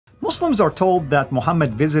Muslims are told that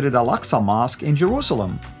Muhammad visited Al-Aqsa Mosque in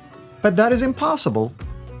Jerusalem, but that is impossible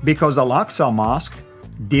because Al-Aqsa Mosque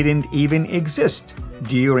didn't even exist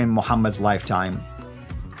during Muhammad's lifetime.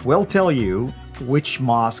 We'll tell you which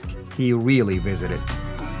mosque he really visited.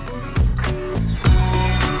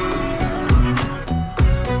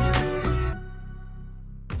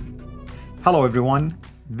 Hello everyone,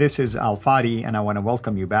 this is Al Fadi and I want to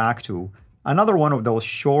welcome you back to another one of those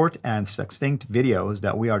short and succinct videos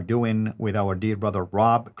that we are doing with our dear brother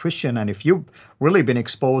Rob Christian. And if you've really been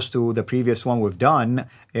exposed to the previous one we've done,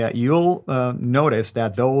 you'll notice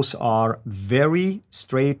that those are very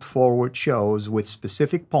straightforward shows with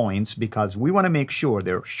specific points because we want to make sure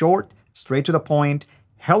they're short, straight to the point,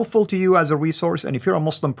 helpful to you as a resource. And if you're a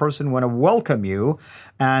Muslim person, we want to welcome you.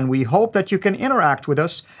 And we hope that you can interact with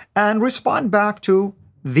us and respond back to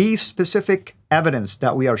these specific evidence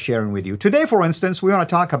that we are sharing with you. Today, for instance, we want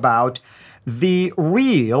to talk about the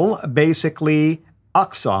real, basically,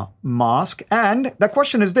 Aqsa Mosque. And the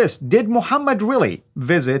question is this: did Muhammad really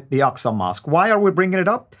visit the Aqsa Mosque? Why are we bringing it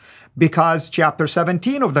up? Because chapter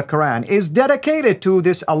 17 of the Quran is dedicated to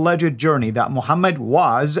this alleged journey that Muhammad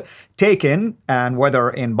was taken, and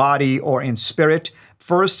whether in body or in spirit,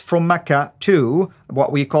 first from Mecca to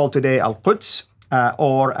what we call today Al-Quds,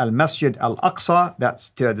 or Al-Masjid Al-Aqsa, that's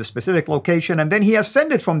to the specific location, and then he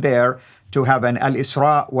ascended from there to heaven,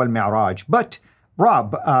 Al-Isra wal-Mi'raj. But,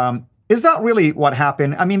 Rob, is that really what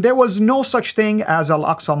happened? I mean, there was no such thing as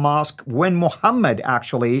Al-Aqsa Mosque when Muhammad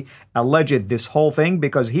actually alleged this whole thing,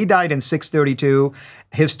 because he died in 632.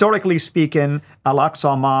 Historically speaking,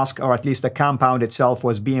 Al-Aqsa Mosque, or at least the compound itself,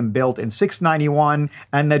 was being built in 691,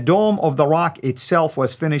 and the Dome of the Rock itself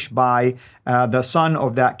was finished by the son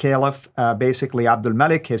of that caliph, basically Abdul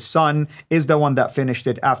Malik. His son is the one that finished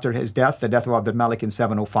it after his death, the death of Abdul Malik in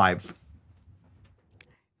 705.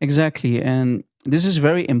 Exactly, and this is a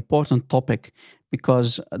very important topic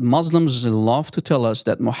because Muslims love to tell us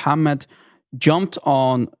that Muhammad jumped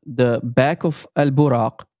on the back of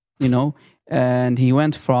Al-Buraq, and he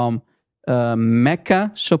went from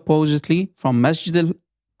Mecca, supposedly, from Masjid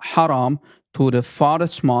al-Haram to the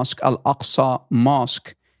farthest mosque, Al-Aqsa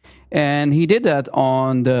Mosque. And he did that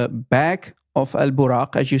on the back of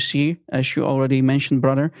Al-Buraq, as you see, as you already mentioned,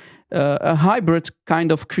 brother, a hybrid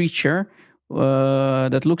kind of creature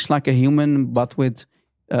that looks like a human, but with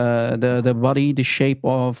the body, the shape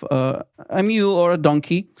of a mule or a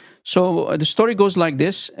donkey. So the story goes like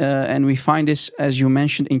this, and we find this, as you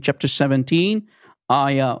mentioned, in chapter 17,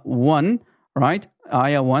 ayah 1, right?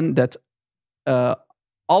 Ayah 1, that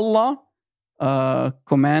Allah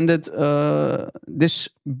commanded this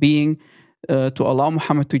being to allow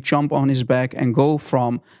Muhammad to jump on his back and go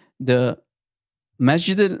from the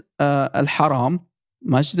Masjid al-Haram,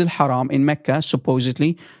 Masjid al-Haram in Mecca,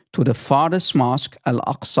 supposedly, to the farthest mosque,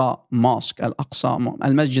 Al-Aqsa Mosque,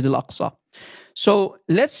 Al-Masjid al-Aqsa. So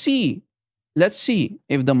let's see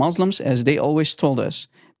if the Muslims, as they always told us,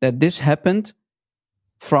 that this happened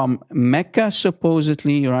from Mecca,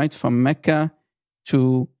 supposedly, right, from Mecca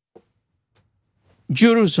to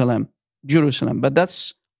Jerusalem. But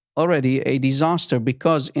that's already a disaster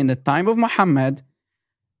because in the time of Muhammad,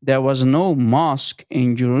 there was no mosque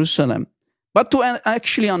in Jerusalem. But to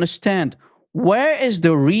actually understand where is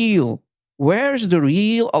the real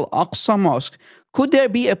Al-Aqsa Mosque, could there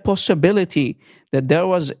be a possibility that there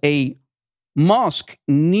was a mosque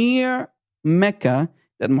near Mecca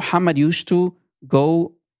that Muhammad used to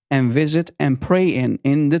go and visit and pray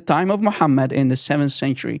in the time of Muhammad in the 7th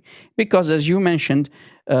century? Because as you mentioned,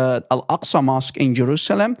 Al-Aqsa Mosque in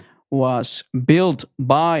Jerusalem was built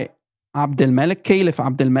by Abdul Malik, Caliph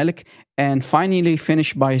Abdul Malik, and finally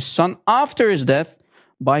finished by his son after his death,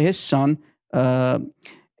 by his son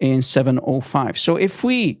in 705. So if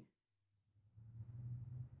we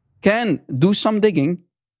can do some digging,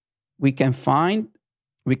 we can find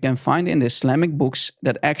in the Islamic books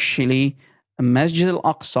that actually Masjid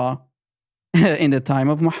al-Aqsa in the time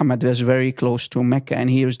of Muhammad was very close to Mecca, and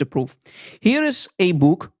here's the proof. Here is a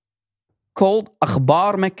book called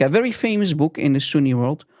Akhbar Mecca, a very famous book in the Sunni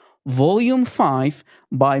world, volume 5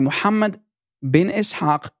 by Muhammad bin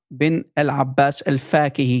Ishaq bin al-Abbas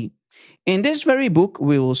al-Fakihi. In this very book,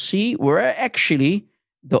 we will see where actually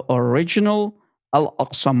the original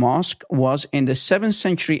Al-Aqsa Mosque was in the 7th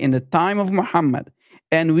century in the time of Muhammad.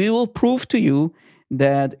 And we will prove to you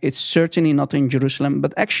that it's certainly not in Jerusalem,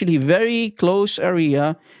 but actually very close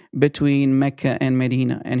area between Mecca and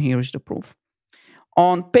Medina. And here is the proof.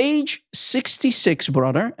 On page 66,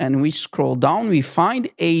 brother, and we scroll down, we find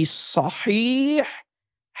a Sahih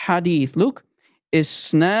hadith. Look,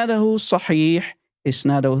 Isnadahu Sahih,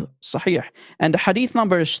 Isnadahu Sahih. And the hadith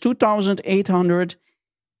number is 2856.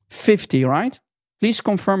 50, right? Please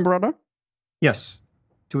confirm, brother. Yes,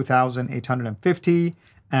 2850,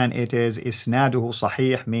 and it is isnaduhu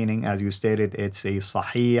sahih, meaning, as you stated, it's a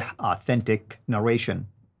sahih, authentic narration.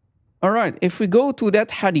 All right. If we go to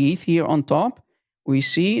that hadith here on top, we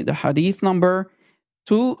see the hadith number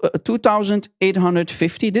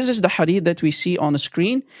 2850. This is the hadith that we see on the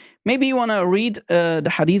screen. Maybe you want to read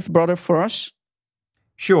the hadith, brother, for us?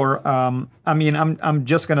 Sure. I'm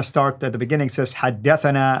just going to start at the beginning. It says,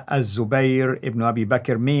 حدثنا الزبير ibn Abi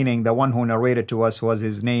Bakr, meaning the one who narrated to us was,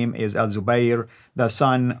 his name is Al-Zubayr, the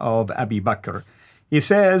son of Abi Bakr. He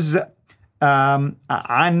says,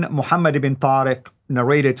 عن Muhammad ibn Tariq,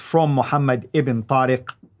 narrated from Muhammad ibn Tariq,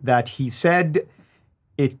 that he said,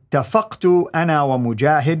 اتفقت أنا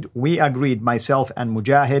ومجاهد, we agreed, myself and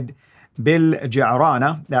Mujahid,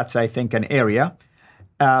 بالجعرانة, that's I think an area.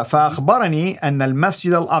 فأخبرني أن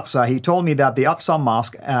المسجد الأقصى, he told me that the Aqsa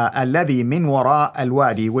Mosque, الذي من وراء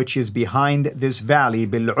الوادي, which is behind this valley,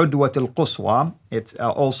 بالعدوة القصوى, it's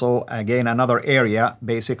also again another area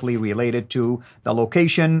basically related to the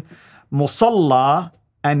location, مصلى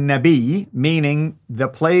النبي, meaning the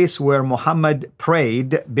place where Muhammad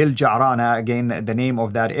prayed, بالجعرانة, again the name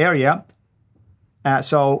of that area.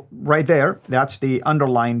 So right there, that's the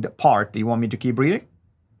underlined part. Do you want me to keep reading?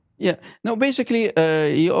 Yeah. No, basically,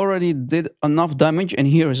 you already did enough damage, and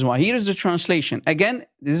here is why. Here is the translation. Again,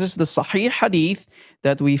 this is the Sahih Hadith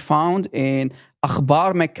that we found in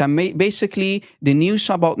Akhbar Mecca, basically the news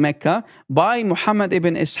about Mecca, by Muhammad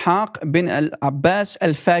ibn Ishaq bin al-Abbas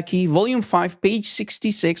al-Faki, volume 5, page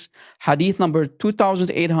 66, hadith number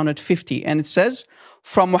 2850. And it says,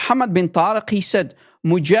 from Muhammad bin Tariq, he said,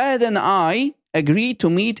 Mujahid and I agreed to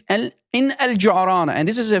meet in Al-Ju'rana. And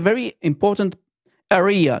this is a very important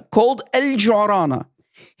area called Al-Ju'rana.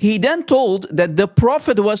 He then told that the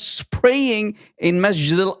Prophet was praying in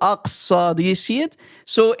Masjid al-Aqsa. Do you see it?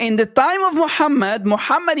 So in the time of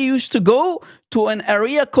Muhammad used to go to an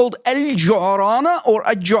area called Al-Ju'rana or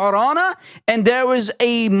Al-Ju'rana, and there was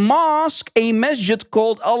a mosque, a masjid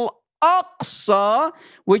called Al-Aqsa,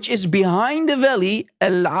 which is behind the valley,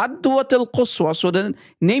 Al-Adwat al-Quswa. So the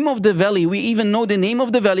name of the valley, we even know the name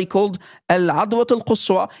of the valley called Al-Adwat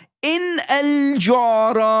al-Quswa, in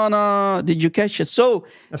Al-Ju'rana. Did you catch it? So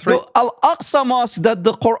that's right. The Al-Aqsa Mosque that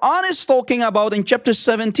the Quran is talking about in chapter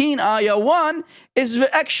 17, ayah 1, is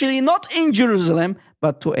actually not in Jerusalem,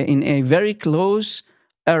 but in a very close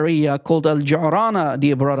area called Al-Ju'rana,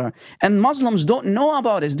 dear brother. And Muslims don't know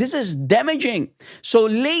about this. This is damaging. So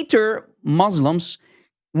later, Muslims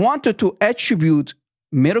wanted to attribute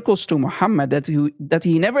miracles to Muhammad that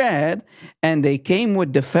he never had, and they came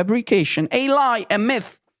with the fabrication, a lie, a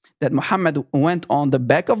myth, that Muhammad went on the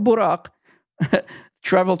back of Buraq,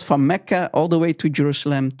 traveled from Mecca all the way to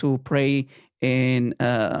Jerusalem to pray in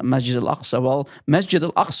Masjid al-Aqsa. Well, Masjid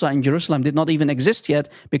al-Aqsa in Jerusalem did not even exist yet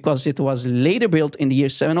because it was later built in the year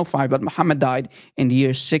 705, but Muhammad died in the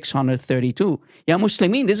year 632. Ya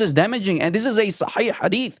Muslimin, this is damaging, and this is a Sahih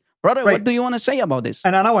Hadith. Brother, right. What do you want to say about this?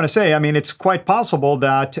 And I want to say, I mean, it's quite possible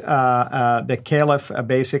that the Caliph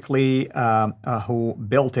basically who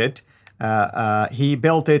built it, he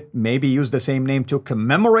built it, maybe used the same name to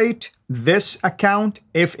commemorate this account,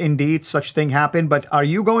 if indeed such thing happened. But are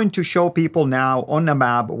you going to show people now on the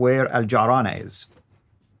map where Al-Ju'rana is?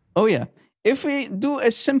 Oh, yeah. If we do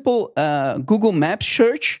a simple Google Maps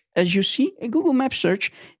search, as you see, a Google Maps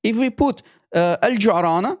search, if we put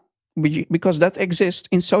Al-Ju'rana, because that exists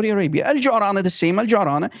in Saudi Arabia, Al-Ju'rana, the same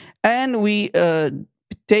Al-Ju'rana, and we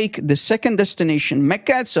take the second destination,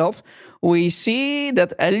 Mecca itself, we see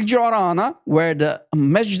that Al-Ju'rana, where the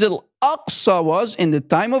Masjid al-Aqsa was in the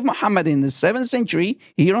time of Muhammad in the 7th century,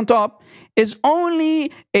 here on top, is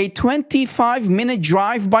only a 25-minute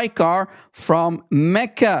drive by car from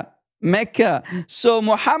Mecca. So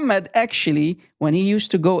Muhammad actually, when he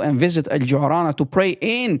used to go and visit Al-Ju'rana to pray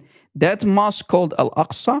in that mosque called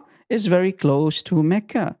Al-Aqsa, is very close to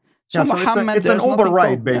Mecca. So, yeah, so Muhammad, it's an Uber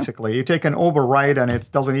ride, basically. Yeah. You take an Uber ride and it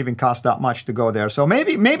doesn't even cost that much to go there. So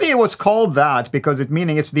maybe it was called that because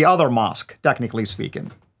meaning it's the other mosque, technically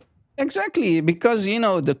speaking. Exactly, because,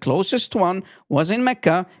 the closest one was in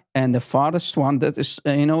Mecca, and the farthest one that is,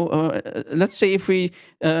 let's say if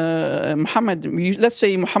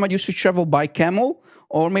Muhammad used to travel by camel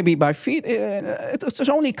or maybe by feet, it's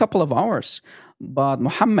only a couple of hours. But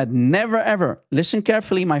Muhammad never ever, listen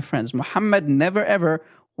carefully, my friends, Muhammad never ever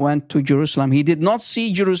went to Jerusalem. He did not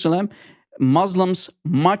see Jerusalem. Muslims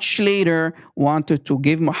much later wanted to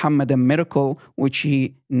give Muhammad a miracle which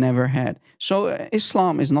he never had. So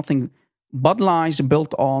Islam is nothing but lies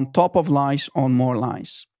built on top of lies on more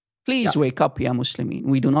lies. Please wake up, ya Muslimin.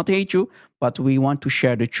 We do not hate you, but we want to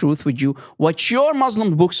share the truth with you. What your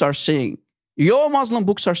Muslim books are saying. Your Muslim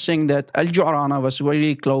books are saying that Al-Ju'rana was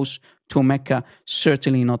really close to Mecca,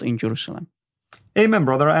 certainly not in Jerusalem. Amen,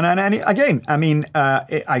 brother. And again, I mean,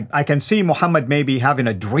 I can see Muhammad maybe having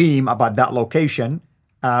a dream about that location.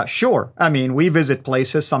 Sure. I mean, we visit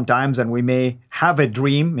places sometimes and we may have a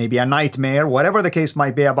dream, maybe a nightmare, whatever the case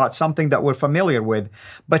might be, about something that we're familiar with.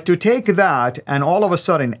 But to take that and all of a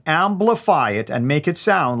sudden amplify it and make it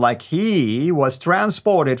sound like he was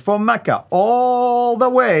transported from Mecca all the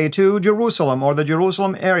way to Jerusalem, or the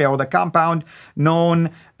Jerusalem area, or the compound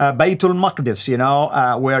known Baytul Maqdis, you know,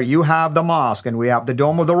 where you have the mosque and we have the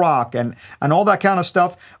Dome of the Rock and all that kind of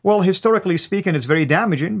stuff. Well, historically speaking, it's very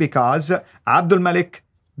damaging, because Abdul Malik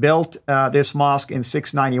built this mosque in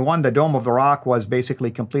 691. The Dome of the Rock was basically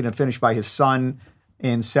complete and finished by his son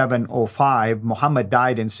in 705. Muhammad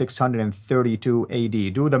died in 632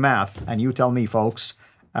 AD. Do the math, and you tell me, folks.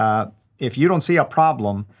 If you don't see a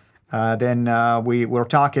problem, then we're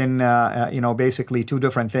talking, you know, basically two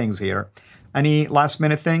different things here. Any last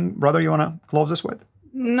minute thing, brother, you want to close us with?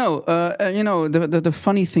 No, you know, the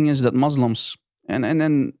funny thing is that Muslims, and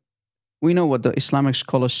then we know what the Islamic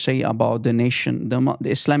scholars say about the nation, the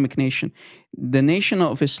Islamic nation. The nation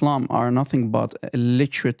of Islam are nothing but a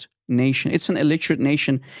illiterate nation. It's an illiterate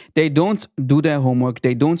nation. They don't do their homework.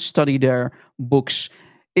 They don't study their books.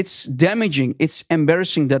 It's damaging. It's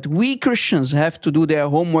embarrassing that we Christians have to do their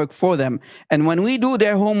homework for them. And when we do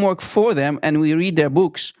their homework for them and we read their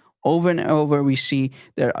books, over and over we see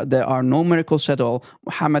there are no miracles at all.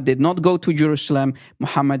 Muhammad did not go to Jerusalem.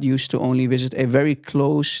 Muhammad used to only visit a very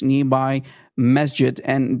close nearby masjid,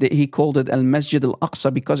 and he called it Al-Masjid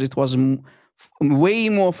Al-Aqsa because it was way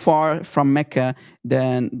more far from Mecca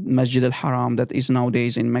than Masjid Al-Haram that is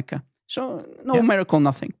nowadays in Mecca. So no miracle,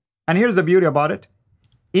 nothing. And here's the beauty about it.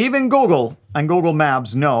 Even Google and Google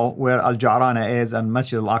Maps know where Al-Ja'rana is and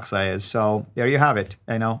Masjid Al-Aqsa is. So there you have it.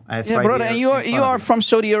 You know, it's yeah, right brother, here and you are from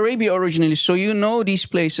Saudi Arabia originally, so you know these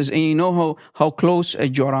places and you know how close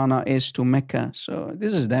Al-Ja'rana is to Mecca. So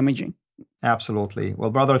this is damaging. Absolutely.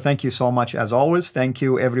 Well, brother, thank you so much as always. Thank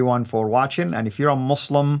you everyone for watching. And if you're a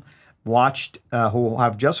Muslim who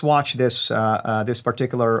have just watched this this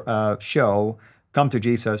particular show, come to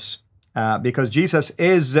Jesus, because Jesus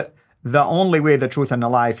is the only way, the truth, and the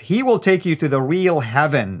life. He will take you to the real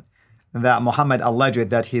heaven that Muhammad alleged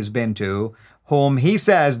that he's been to, whom he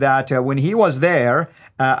says that when he was there,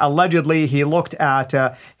 allegedly he looked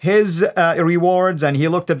at his rewards, and he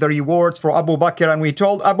looked at the rewards for Abu Bakr, and we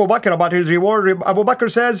told Abu Bakr about his reward. Abu Bakr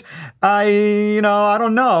says, I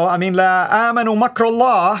don't know. I mean, la amanu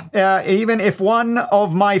makrullah, even if one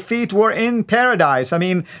of my feet were in paradise. I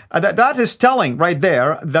mean, that is telling right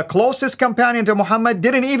there. The closest companion to Muhammad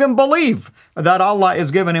didn't even believe that Allah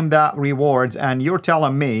is giving him that rewards, and you're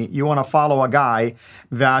telling me you want to follow a guy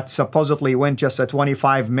that supposedly went just a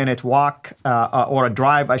 25-minute walk or a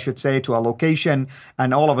drive, I should say, to a location,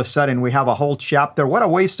 and all of a sudden we have a whole chapter. What a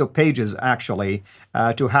waste of pages, actually,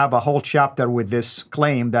 to have a whole chapter with this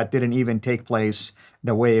claim that didn't even take place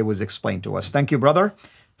the way it was explained to us. Thank you, brother.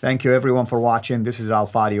 Thank you, everyone, for watching. This is Al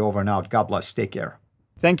Fadi, over and out. God bless. Take care.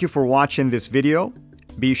 Thank you for watching this video.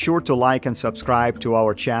 Be sure to like and subscribe to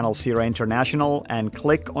our channel, Sira International, and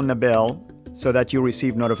click on the bell so that you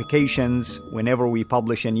receive notifications whenever we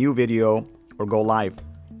publish a new video or go live.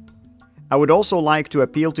 I would also like to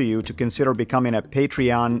appeal to you to consider becoming a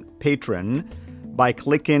Patreon patron by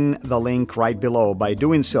clicking the link right below. By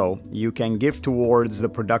doing so, you can give towards the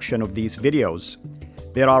production of these videos.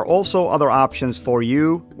 There are also other options for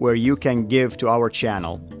you where you can give to our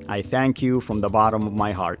channel. I thank you from the bottom of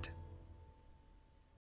my heart.